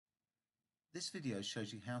This video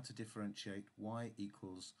shows you how to differentiate y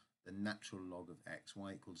equals the natural log of x,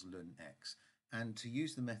 y equals ln x. And to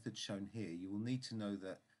use the method shown here, you will need to know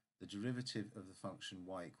that the derivative of the function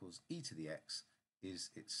y equals e to the x is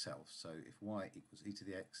itself. So if y equals e to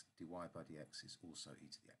the x, dy by dx is also e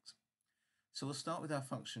to the x. So we'll start with our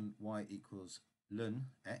function y equals ln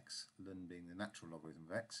x, ln being the natural logarithm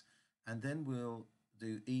of x, and then we'll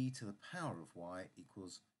do e to the power of y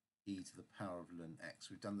equals e to the power of ln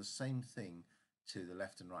x. We've done the same thing to the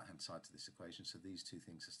left and right hand side to this equation, so these two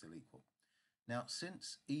things are still equal. Now,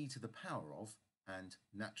 since e to the power of and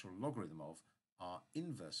natural logarithm of are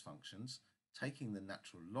inverse functions, taking the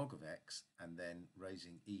natural log of x and then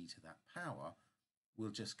raising e to that power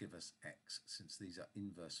will just give us x, since these are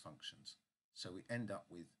inverse functions. So we end up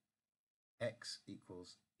with x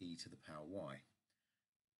equals e to the power y.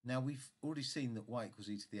 Now we've already seen that y equals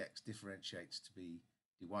e to the x differentiates to be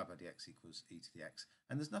dy by dx equals e to the x,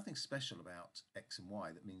 and there's nothing special about x and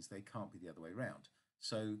y that means they can't be the other way around.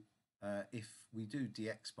 So if we do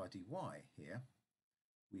dx by dy here,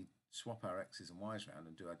 we swap our x's and y's around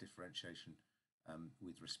and do our differentiation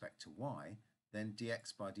with respect to y, then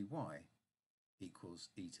dx by dy equals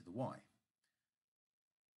e to the y.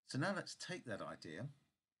 So now let's take that idea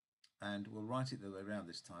and we'll write it the way around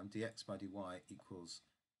this time. Dx by dy equals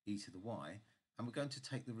e to the y, and we're going to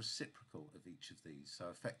take the reciprocal of each of these. So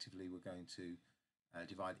effectively we're going to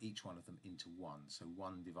divide each one of them into 1, so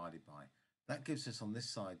 1 divided by. That gives us on this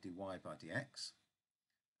side dy by dx,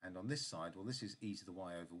 and on this side, well, this is e to the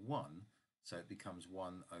y over 1, so it becomes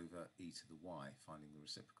 1 over e to the y, finding the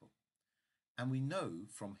reciprocal. And we know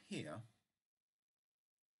from here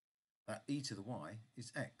that e to the y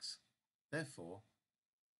is x. Therefore,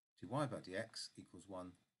 dy by dx equals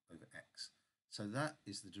 1 over x. So that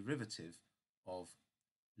is the derivative of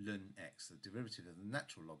ln x. The derivative of the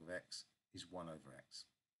natural log of x is 1 over x.